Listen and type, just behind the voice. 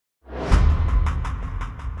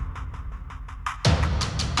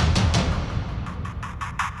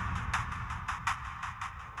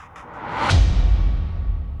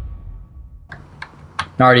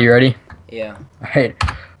Alright, you ready? Yeah. Alright.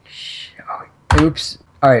 Oops.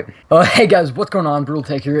 Alright. Hey guys, what's going on? Brutal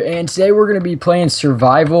Tech here, and today we're going to be playing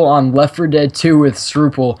Survival on L4D2 with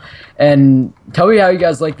Sruple. And tell me how you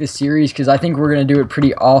guys like this series, because I think we're going to do it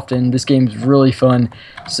pretty often. This game's really fun,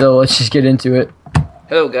 so let's just get into it.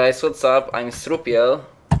 Hello guys, what's up? I'm Srupiel.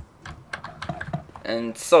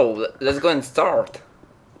 And so, let's go and start.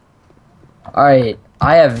 Alright,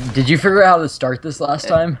 did you figure out how to start this last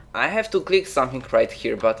time? I have to click something right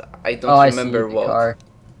here, but I don't remember what. Car.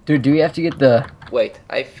 Dude, do we have to get the... Wait,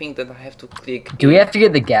 I think that I have to click... Do we have to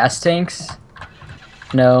get the gas tanks?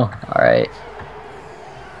 No, alright.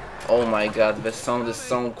 Oh my god, the sound is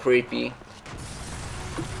so creepy.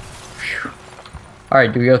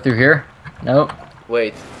 Alright, do we go through here? Nope.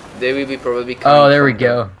 Wait, they will be probably coming. Oh, there we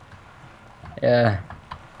go. Yeah.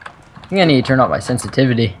 I think I need to turn off my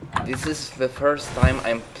sensitivity. This is the first time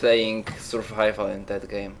I'm playing survival in that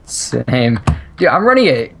game. Same. Dude, I'm running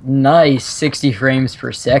a nice 60 frames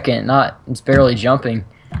per second. It's barely jumping.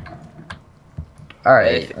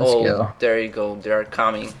 Alright, let's go. There you go. They are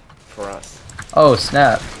coming for us. Oh,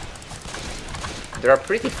 snap. They are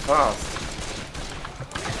pretty fast.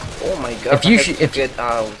 Oh my god, I have to get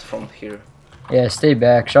out from here. Yeah, stay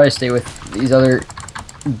back. Should I stay with these other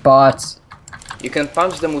bots? You can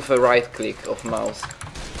punch them with a right click of mouse.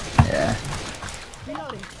 Yeah.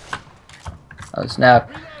 Oh, snap.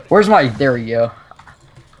 Where's my... There we go.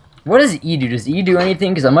 What does E do? Does E do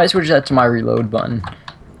anything? Because I might switch that to my reload button.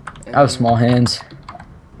 I have small hands.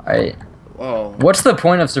 Alright. Whoa. What's the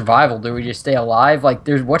point of survival? Do we just stay alive? Like,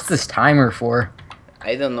 what's this timer for?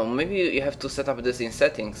 I don't know. Maybe you have to set up this in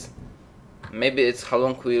settings. Maybe it's how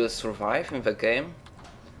long we will survive in the game.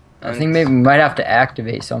 I think maybe we might have to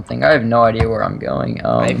activate something. I have no idea where I'm going.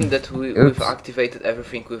 I think that we've activated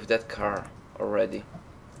everything with that car already.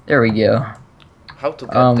 There we go. How to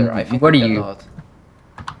get there? I think what we are cannot.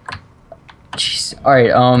 Jeez.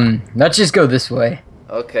 Alright, let's just go this way.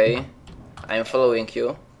 Okay. I'm following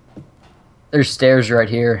you. There's stairs right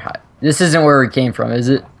here. This isn't where we came from, is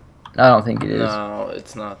it? I don't think it is. No,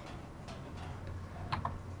 it's not.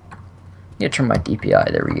 Yeah, turn my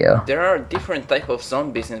DPI. There we go. There are different type of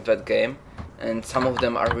zombies in that game, and some of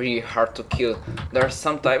them are really hard to kill. There are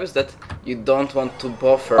some types that you don't want to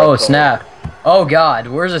bother. Oh snap! Oh god,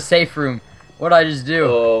 where's the safe room? What'd I just do?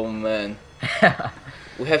 Oh man.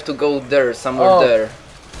 We have to go there, somewhere there.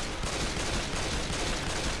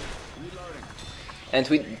 And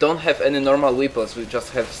we don't have any normal weapons, we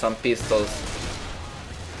just have some pistols.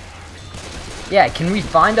 Yeah, can we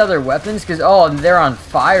find other weapons? Because, they're on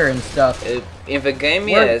fire and stuff. In the game,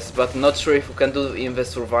 yes, but not sure if we can do it in the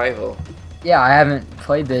survival. Yeah, I haven't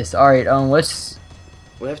played this. Alright, let's...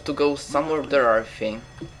 We have to go somewhere there, I think.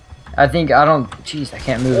 Jeez, I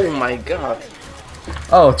can't move. Oh my god.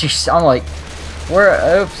 Oh, jeez, I'm like...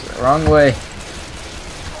 Oops, wrong way.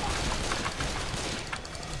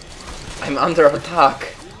 I'm under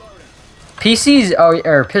attack. PCs,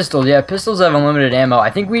 or pistols, yeah, pistols have unlimited ammo. I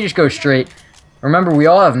think we just go straight. Remember, we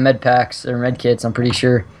all have med packs or med kits, I'm pretty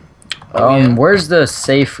sure. Yeah. Where's the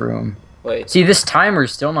safe room? Wait. See, this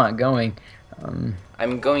timer's still not going.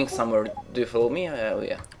 I'm going somewhere. Do you follow me?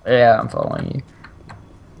 Yeah. Yeah, I'm following you.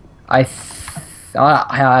 I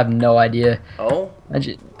have no idea. Oh?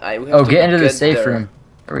 Get into the safe room.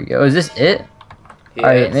 There we go. Is this it? Yes.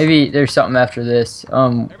 Alright, maybe there's something after this.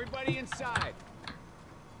 Everybody inside.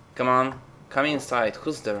 Come on. Come inside.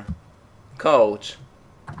 Who's there? Coach.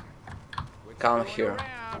 Come here.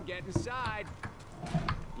 Get inside.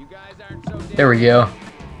 You guys aren't so there we go.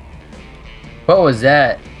 What was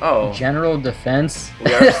that? Oh. General defense?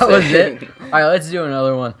 That was it? Alright, let's do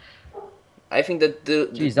another one. I think that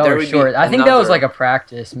Jeez, that was short. I think that was like a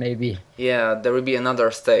practice, maybe. Yeah, there will be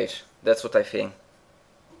another stage. That's what I think.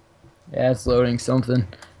 Yeah, it's loading something.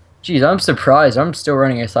 Jeez, I'm surprised. I'm still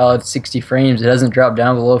running a solid 60 frames. It hasn't dropped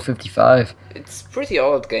down below 55. It's pretty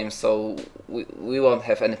old game, so we won't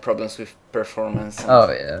have any problems with performance.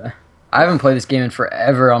 Oh, yeah. I haven't played this game in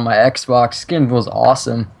forever on my Xbox. This game was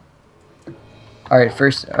awesome. Alright,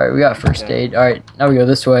 we got first aid. Alright, now we go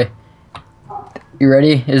this way. You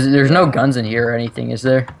ready? There's no guns in here or anything, is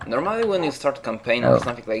there? Normally when you start campaign or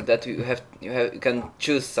something like that, you can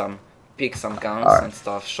choose pick some guns and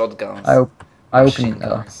stuff, shotguns. I opened.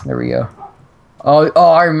 There we go. Oh,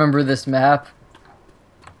 I remember this map.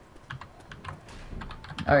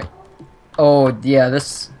 All right. Oh yeah,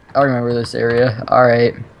 I remember this area. All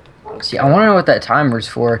right. See, I want to know what that timer's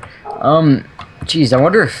for. Geez, I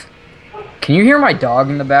wonder if. Can you hear my dog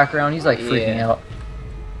in the background? He's like freaking out.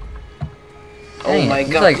 Oh my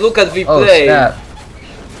god! Like, look at me oh, play. Snap.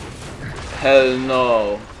 Hell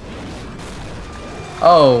no.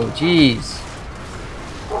 Oh, jeez.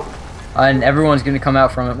 and everyone's gonna come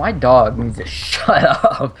out from it. My dog needs to shut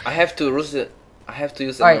up. I have to use it. I have to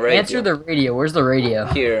use a Alright, radio. answer the radio. Where's the radio?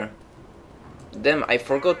 Here. Damn, I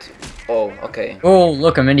forgot. Oh, okay. Oh,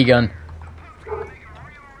 look, a minigun.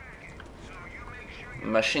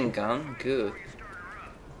 Machine gun, good.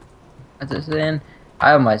 What's it saying? I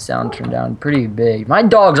have my sound turned down pretty big. My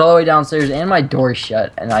dog's all the way downstairs and my door's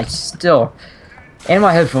shut, and I still... And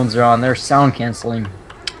my headphones are on. They're sound canceling.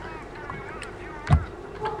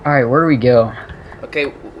 Alright, where do we go?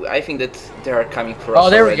 Okay, I think that they are coming for us. Oh,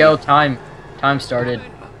 there already. we go. Time started.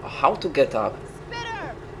 How to get up?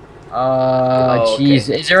 Jeez.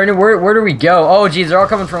 Okay. Is there any... Where do we go? Oh, jeez, they're all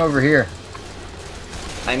coming from over here.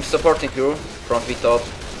 I'm supporting you from the top.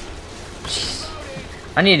 Jeez.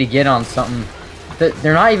 I need to get on something.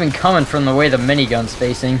 They're not even coming from the way the minigun's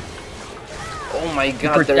facing. Oh my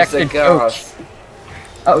god, there's a Protected gas.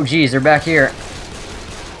 Oh, jeez, they're back here.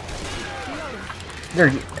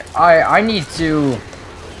 I need to...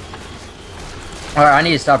 Alright, I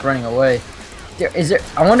need to stop running away.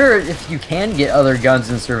 I wonder if you can get other guns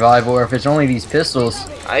in survival, or if it's only these pistols.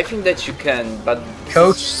 I think that you can, but...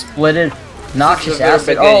 Coach, splitted, noxious very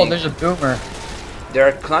acid. Oh, beginning. there's a boomer. They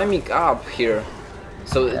are climbing up here.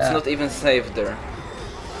 So it's Yeah. not even safe there.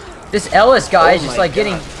 This Ellis guy Oh is just my like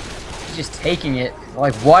getting... God. He's just taking it.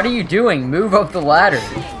 Like, what are you doing? Move up the ladder.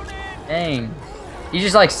 Dang. He's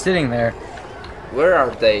just like sitting there. Where are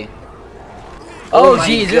they? Oh, my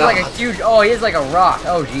jeez, there's like a God. huge... Oh, he has like a rock.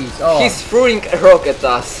 Oh, jeez. Oh. He's throwing a rock at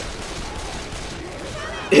us.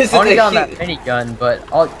 Is I want to it get on a that minigun, but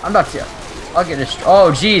I'm about to... I'll get a...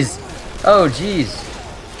 Oh, jeez. Oh, jeez.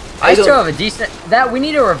 I still have a decent... We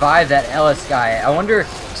need to revive that Ellis guy. I wonder...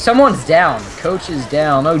 Someone's down. Coach is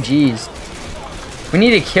down. Oh, jeez. We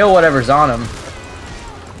need to kill whatever's on him.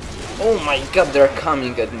 Oh my god, they're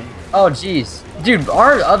coming at me. Oh, jeez. Dude,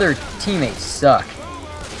 our other teammates suck.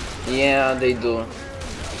 Yeah, they do. I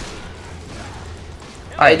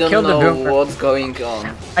Alright, don't kill the know boomer. what's going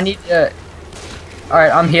on. I need to...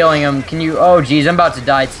 Alright, I'm healing him. Can you... Oh, jeez, I'm about to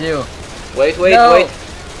die, too. Wait, No. wait.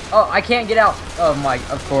 Oh, I can't get out. Oh, my...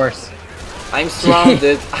 Of course. I'm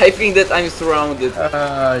surrounded. I think that I'm surrounded.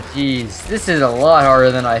 Jeez. This is a lot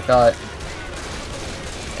harder than I thought.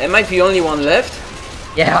 Am I the only one left?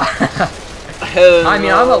 Yeah. Hell I mean,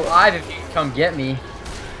 no. I'm alive if you can come get me.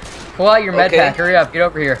 Pull out your med Okay. pack. Hurry up. Get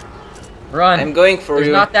over here. Run. I'm going for There's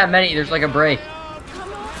you. not that many. There's like a break.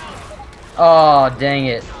 Oh, dang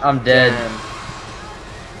it. I'm dead. Damn.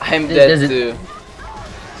 I'm Does dead it- too.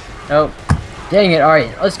 Nope. Dang it.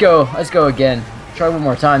 Alright, let's go. Let's go again. Try one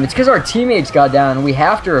more time. It's because our teammates got down and we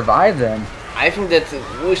have to revive them. I think that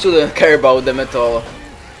we shouldn't care about them at all.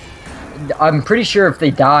 I'm pretty sure if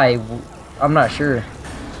they die, I'm not sure.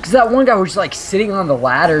 Because that one guy was just like sitting on the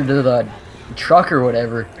ladder to the truck or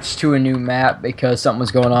whatever. Just to a new map because something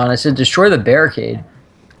was going on. I said destroy the barricade.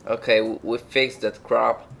 Okay, we fixed that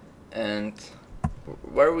crap. And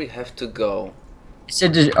where we have to go? It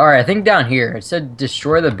said, alright, I think down here. It said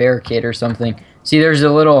destroy the barricade or something. See, there's a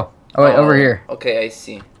little... Oh, wait, over here. Okay, I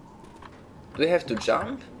see. Do we have to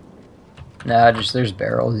jump? Nah, just there's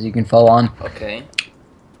barrels you can fall on. Okay.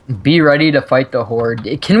 Be ready to fight the horde.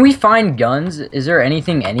 Can we find guns? Is there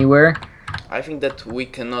anything anywhere? I think that we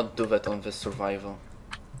cannot do that on the survival.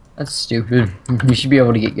 That's stupid. You should be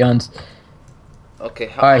able to get guns. Okay,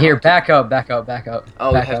 Alright, here, back up, back up, back up.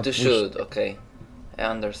 Oh, back we have up. to shoot. Okay. I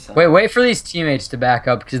understand. Wait for these teammates to back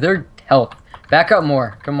up because their health. Back up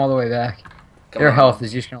more. Come all the way back. Come Their on. health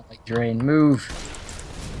is just gonna like drain. Move.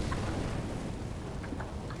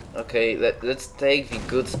 Okay, let's take the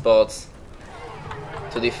good spots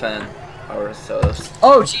to defend ourselves.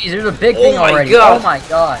 Oh jeez, there's a big Oh thing my already. God. Oh my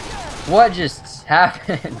god. What just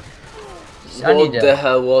happened? I What need to... the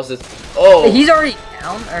hell was it? Oh! He's already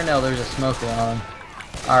down? Or no, there's a smoker on him.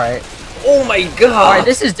 Alright. Oh my god! Alright,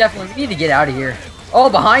 this is definitely... We need to get out of here. Oh,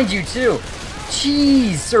 behind you too.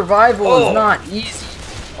 Jeez, survival Oh. is not easy.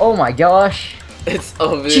 Oh my gosh. It's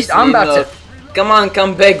obviously Jeez, I'm about not. Come on,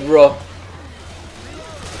 come back, bro.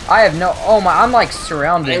 I have no... Oh my, I'm like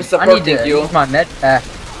surrounded. I'm I need supporting to you. use my med pack.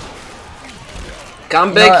 Come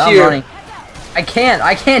No, back I'm here. running. I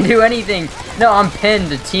can't do anything. No, I'm pinned.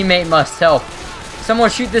 A teammate must help. Someone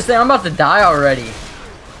shoot this thing. I'm about to die already.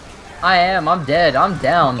 I am. I'm dead. I'm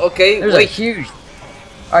down. Okay, There's a wait. huge...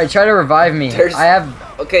 Alright, try to revive me. There's- I have...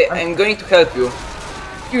 Okay, I'm going to help you.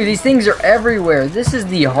 Dude, these things are everywhere. This is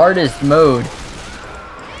the hardest mode.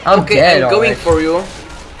 I'm Okay, dead I'm going already. for you.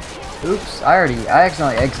 Oops, I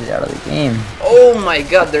accidentally exited out of the game. Oh my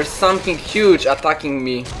god, there's something huge attacking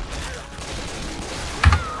me.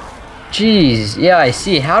 Jeez, yeah, I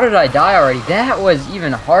see. How did I die already? That was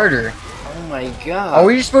even harder. Oh my god. Are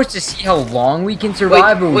we just supposed to see how long we can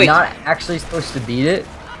survive, but we're wait. not actually supposed to beat it?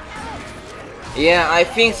 Yeah, I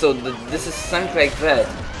think so. This is something like that.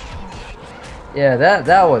 Yeah,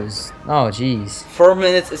 that was... Oh, jeez. 4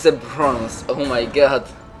 minutes is a bronze. Oh my god.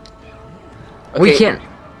 We Okay, can't...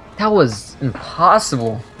 That was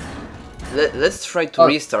impossible. Let's try to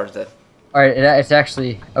restart it. Alright, it's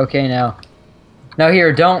actually okay now. Now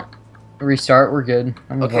here, don't restart. We're good.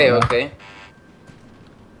 Okay, okay.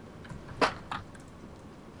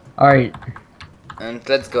 Alright. And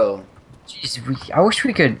let's go. Jeez, I wish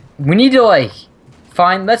we could... We need to, like...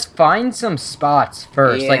 Let's find some spots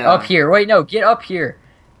first. Like, Yeah. up here. Wait, no, get up here.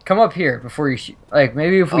 Come up here before you shoot. Like,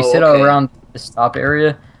 maybe if we Oh, sit okay. around the stop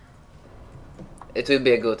area. It will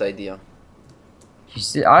be a good idea.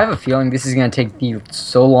 I have a feeling this is going to take me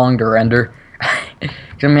so long to render. Because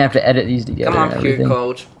I'm going to have to edit these together. Come and on here, everything.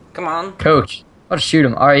 coach. Come on. Coach, let's shoot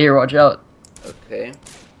him. Alright, here, watch out. Okay.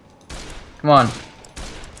 Come on.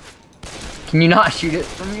 Can you not shoot it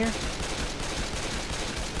from here?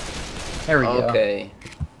 There we go. Okay.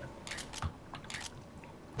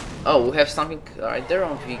 Oh, we have something right there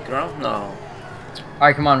on the ground now.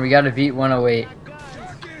 Alright, come on, we gotta beat 108.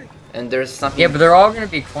 And there's something... Yeah, but they're all gonna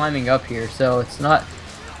be climbing up here, so it's not...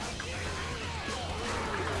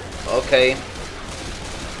 Okay.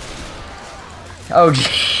 Oh,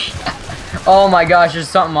 gee. Oh my gosh, there's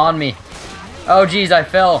something on me. Oh, jeez, I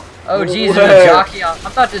fell. Oh, jeez, there's Where? a jockey. I'm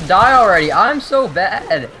about to die already. I'm so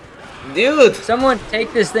bad. Dude! Someone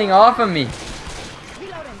take this thing off of me.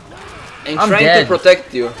 I'm I'm trying dead. to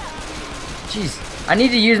protect you. Jeez, I need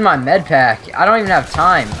to use my med pack. I don't even have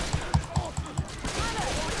time.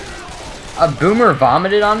 A boomer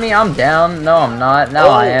vomited on me? I'm down. No, I'm not. Now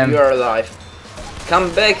I am. You are alive.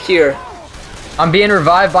 Come back here. I'm being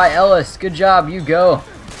revived by Ellis. Good job. You go.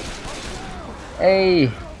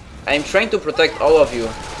 Hey. I'm trying to protect all of you.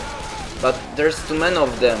 But there's too many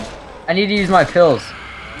of them. I need to use my pills.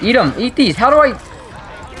 Eat them. Eat these. How do I...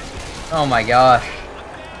 Oh my gosh.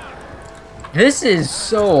 This is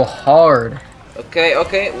so hard. Okay,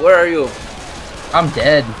 okay, where are you? I'm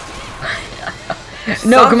dead.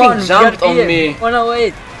 No, come on. Something jumped on me.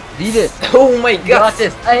 108. Beat it. Oh my We got god!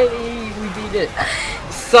 this. Hey, we beat it.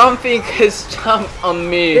 Something has jumped on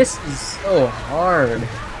me. This is so hard.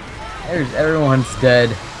 Everyone's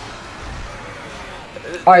dead.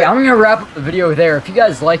 Alright, I'm gonna wrap up the video there. If you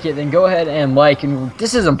guys like it, then go ahead and like. And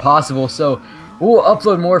this is impossible, so we'll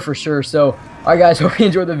upload more for sure. So, alright guys, hope you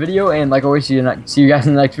enjoyed the video. And like always, see you guys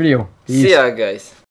in the next video. Peace. See ya, guys.